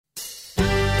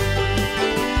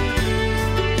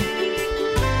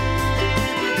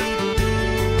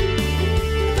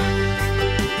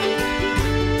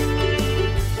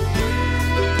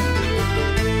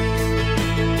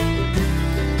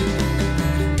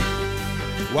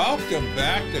Welcome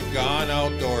back to Gone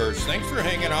Outdoors. Thanks for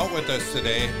hanging out with us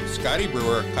today. Scotty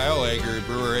Brewer, Kyle Ager,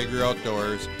 Brewer Ager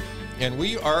Outdoors. And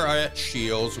we are at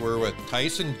Scheels. We're with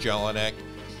Tyson Jelinek.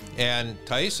 And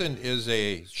Tyson is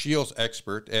a Scheels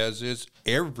expert, as is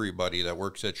everybody that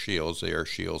works at Scheels. They are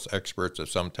Scheels experts of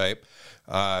some type.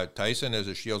 Tyson is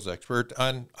a Scheels expert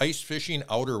on ice fishing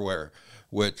outerwear,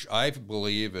 which I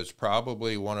believe is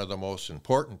probably one of the most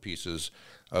important pieces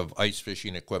of ice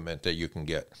fishing equipment that you can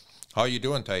get. How you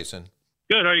doing, Tyson?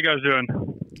 Good. How you guys doing?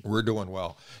 We're doing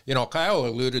well. You know, Kyle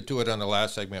alluded to it on the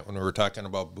last segment when we were talking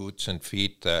about boots and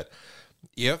feet, that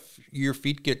if your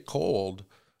feet get cold,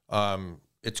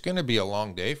 it's going to be a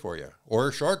long day for you, or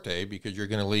a short day because you're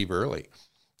going to leave early.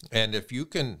 And if you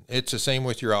can, it's the same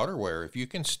with your outerwear. If you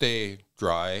can stay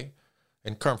dry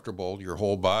and comfortable, your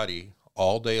whole body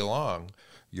all day long,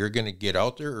 you're going to get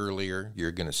out there earlier,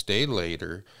 you're going to stay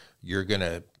later, you're going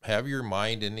to have your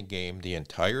mind in the game the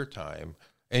entire time,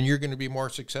 and you're going to be more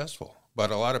successful.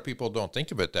 But a lot of people don't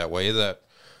think of it that way, that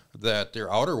their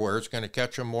outerwear is going to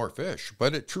catch them more fish,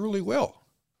 but it truly will.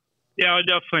 Yeah, I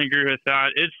definitely agree with that.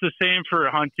 It's the same for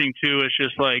hunting too. It's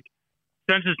just like,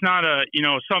 since it's not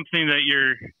something that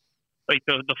you're like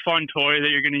the fun toy that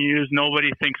you're going to use,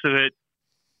 nobody thinks of it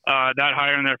that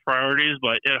high on their priorities,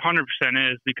 but it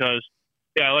 100% is, because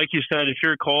yeah, like you said, if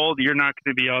you're cold, you're not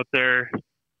going to be out there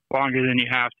longer than you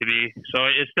have to be. So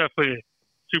it's definitely a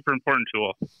super important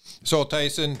tool. So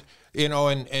Tyson,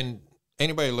 and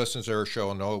anybody who listens to our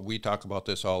show know we talk about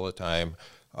this all the time.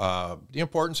 The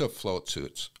importance of float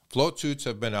suits. Float suits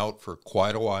have been out for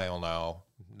quite a while now,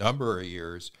 number of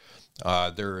years.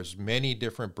 There's many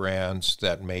different brands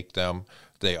that make them.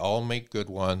 They all make good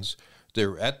ones.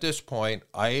 They're at this point,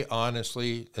 I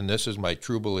honestly, and this is my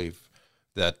true belief,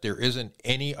 that there isn't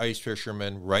any ice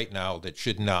fisherman right now that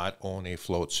should not own a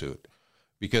float suit,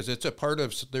 because it's a part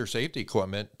of their safety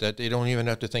equipment that they don't even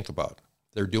have to think about.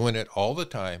 They're doing it all the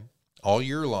time, all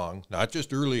year long, not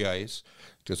just early ice,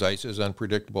 because ice is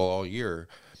unpredictable all year.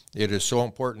 It is so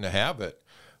important to have it.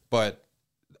 But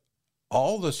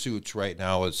all the suits right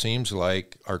now, it seems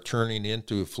like, are turning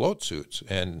into float suits,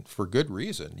 and for good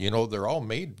reason. They're all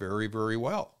made very, very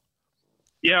well.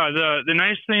 Yeah, the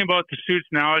nice thing about the suits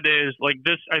nowadays, like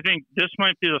this, I think this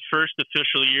might be the first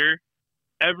official year.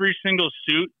 Every single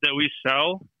suit that we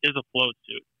sell is a float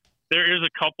suit. There is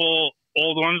a couple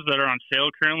old ones that are on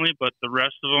sale currently, but the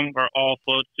rest of them are all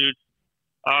float suits.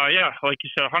 Yeah, like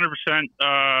you said,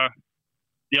 100%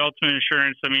 the ultimate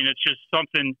insurance. I mean, it's just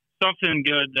something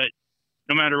good that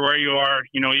no matter where you are,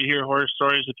 you hear horror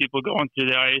stories of people going through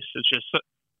the ice. It's just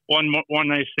one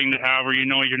nice thing to have, where you're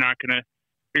not gonna.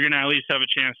 You're going to at least have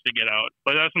a chance to get out.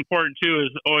 But that's important too, is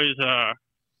always,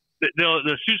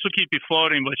 the suits will keep you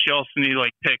floating, but you also need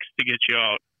like picks to get you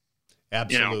out.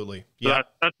 Absolutely. So yeah.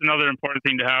 That's another important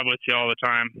thing to have with you all the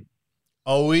time.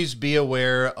 Always be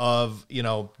aware of,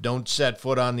 don't set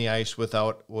foot on the ice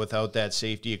without that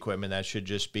safety equipment. That should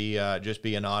just be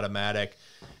an automatic.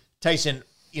 Tyson,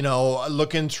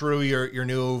 looking through your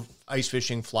new ice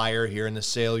fishing flyer here in the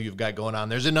sale you've got going on,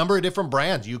 there's a number of different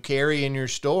brands you carry in your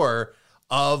store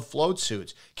of float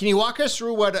suits. Can you walk us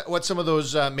through what some of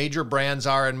those major brands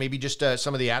are, and maybe just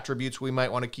some of the attributes we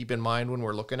might want to keep in mind when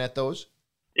we're looking at those?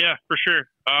 Yeah, for sure.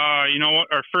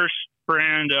 Our first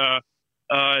brand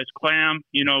is Clam.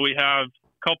 We have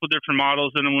a couple different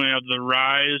models in them. We have the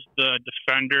Rise, the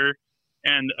Defender,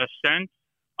 and Ascent.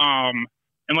 And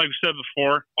like we said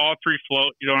before, all three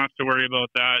float. You don't have to worry about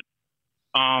that.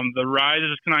 The Rise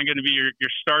is kind of going to be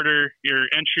your starter, your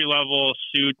entry level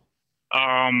suit.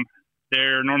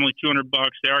 They're normally $200.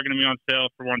 They are going to be on sale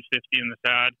for $150 in this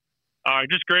ad.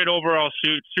 Just great overall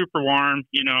suit, super warm,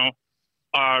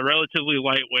 relatively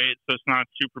lightweight, so it's not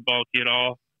super bulky at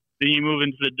all. Then you move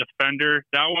into the Defender.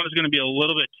 That one is going to be a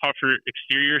little bit tougher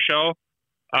exterior shell.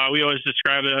 We always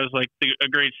describe it as like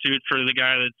a great suit for the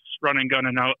guy that's running,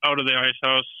 gunning out of the ice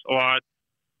house a lot.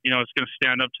 It's going to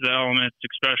stand up to the elements,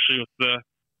 especially with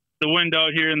the wind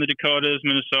out here in the Dakotas,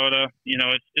 Minnesota.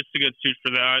 It's a good suit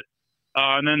for that.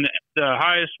 And then the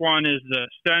highest one is the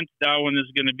Ascent. That one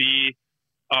is going to be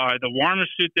the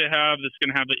warmest suit they have. That's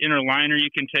going to have the inner liner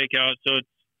you can take out, so it's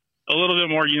a little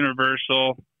bit more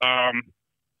universal.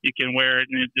 You can wear it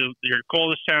in your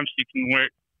coldest temps. You can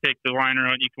take the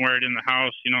liner out. You can wear it in the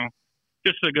house.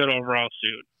 Just a good overall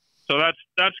suit. So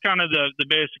that's kind of the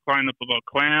basic lineup about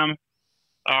Clam.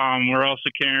 We're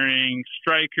also carrying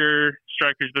Striker.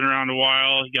 Striker's been around a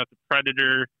while. You got the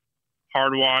Predator,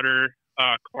 Hardwater,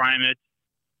 Climate,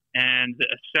 and the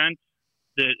Ascent.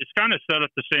 It's kind of set up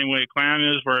the same way Clam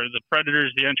is, where the Predator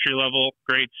is the entry level,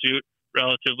 great suit,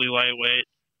 relatively lightweight.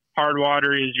 hard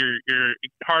water is your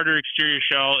harder exterior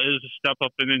shell is a step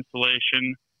up in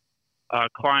insulation.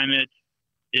 Climate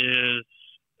is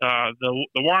the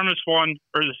warmest one,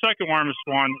 or the second warmest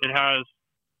one. It has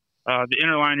the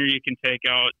inner liner you can take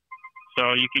out,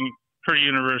 so you can pretty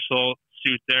universal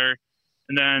suit there.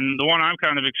 And then the one I'm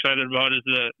kind of excited about is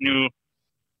the new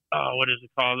what is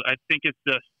it called? I think it's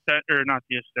the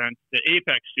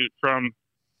Apex suit from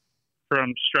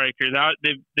Stryker. That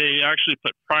they actually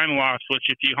put Primaloft, which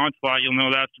if you hunt a lot, you'll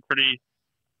know that's a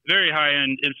very high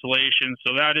end insulation.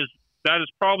 So that is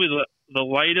probably the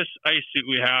lightest ice suit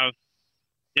we have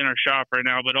in our shop right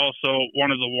now, but also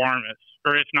one of the warmest,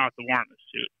 or if not the warmest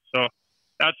suit. So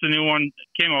that's the new one.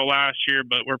 It came out last year,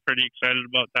 but we're pretty excited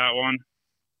about that one.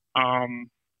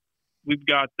 We've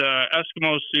got the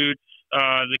Eskimo suits,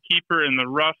 the Keeper and the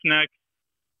Roughneck.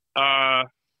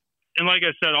 And like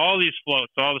I said, all these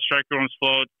floats, all the Stryker ones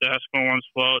float, the Eskimo ones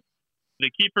float.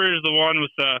 The Keeper is the one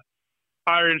with the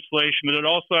higher insulation, but it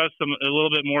also has a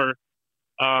little bit more,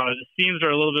 the seams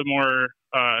are a little bit more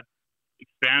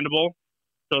expandable.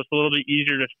 So it's a little bit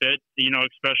easier to fit,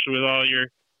 especially with all your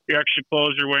extra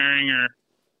clothes you're wearing, or,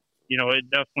 it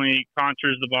definitely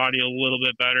contours the body a little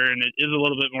bit better, and it is a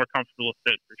little bit more comfortable to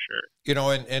fit for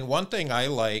sure. And one thing I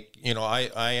like,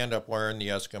 I end up wearing the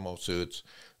Eskimo suits,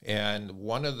 and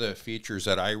one of the features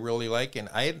that I really like, and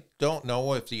I don't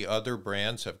know if the other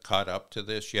brands have caught up to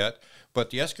this yet, but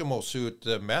the Eskimo suit,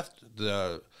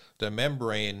 the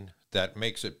membrane that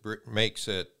makes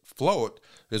it float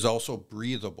is also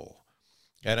breathable.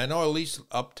 And I know at least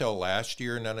up till last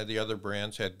year, none of the other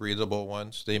brands had breathable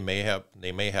ones. They may have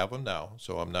them now,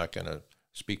 so I'm not going to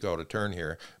speak out of turn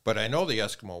here. But I know the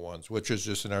Eskimo ones, which is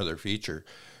just another feature.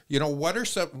 What are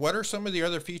some of the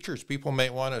other features people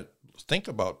might want to think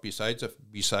about besides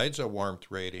a warmth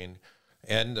rating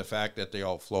and the fact that they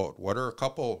all float? What are a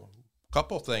couple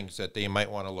things that they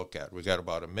might want to look at? We got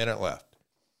about a minute left.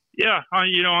 Yeah,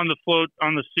 on the float,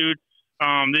 on the suits,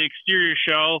 the exterior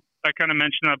shell, I kind of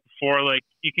mentioned that before. Like,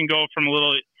 you can go from a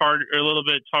little hard or a little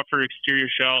bit tougher exterior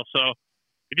shell. So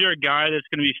if you're a guy that's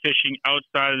going to be fishing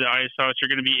outside of the ice house, you're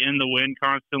going to be in the wind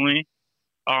constantly.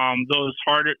 The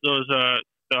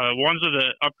ones with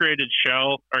the upgraded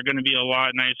shell are going to be a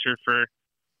lot nicer for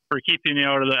keeping you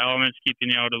out of the elements, keeping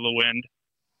you out of the wind.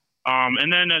 And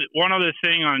then one other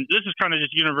thing this is kind of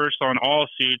just universal on all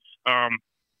suits,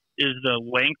 is the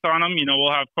length on them.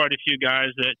 We'll have quite a few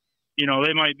guys that,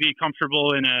 they might be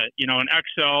comfortable in an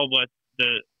XL, but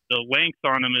the length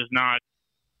on them is not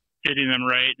fitting them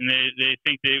right, and they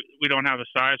think we don't have a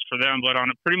size for them. But on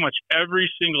pretty much every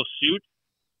single suit,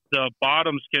 the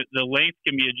length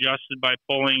can be adjusted by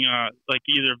pulling like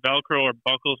either Velcro or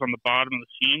buckles on the bottom of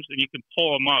the seams, and you can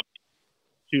pull them up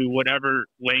to whatever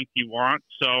length you want.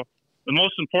 So the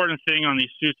most important thing on these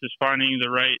suits is finding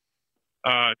the right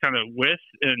kind of width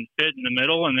and fit in the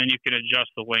middle, and then you can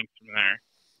adjust the length from there.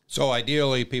 So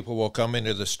ideally, people will come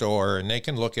into the store and they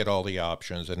can look at all the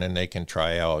options, and then they can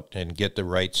try out and get the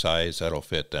right size that'll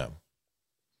fit them.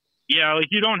 Yeah, like,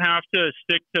 you don't have to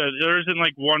stick to, there isn't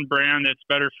like one brand that's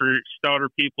better for stouter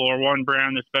people or one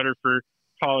brand that's better for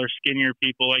taller, skinnier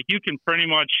people. Like, you can pretty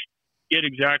much get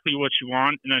exactly what you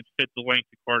want and then fit the length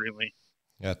accordingly.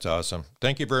 That's awesome.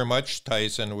 Thank you very much,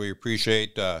 Tyson. We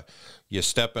appreciate you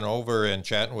stepping over and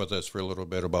chatting with us for a little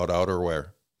bit about outerwear.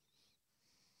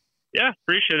 Yeah,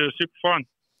 appreciate it. It was super fun.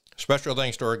 Special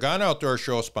thanks to our Gone Outdoors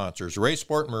show sponsors,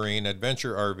 Raysport Marine,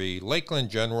 Adventure RV, Lakeland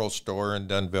General Store in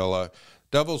Dunvilla,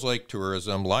 Devil's Lake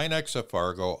Tourism, Line-X of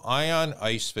Fargo, Ion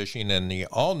Ice Fishing, and the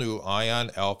all-new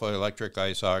Ion Alpha Electric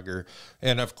Ice Auger,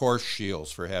 and, of course,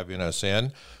 Shields for having us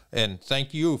in. And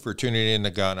thank you for tuning in to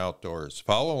Gone Outdoors.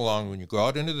 Follow along when you go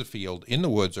out into the field, in the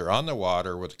woods, or on the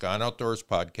water with Gone Outdoors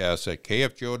podcasts at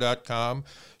kfgo.com,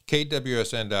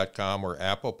 kwsn.com, or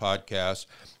Apple Podcasts.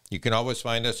 You can always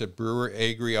find us at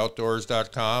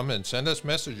breweragriOutdoors.com and send us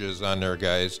messages on there,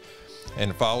 guys.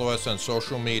 And follow us on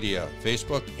social media,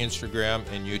 Facebook, Instagram,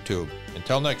 and YouTube.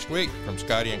 Until next week, from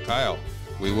Scotty and Kyle,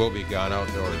 we will be Gone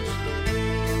Outdoors.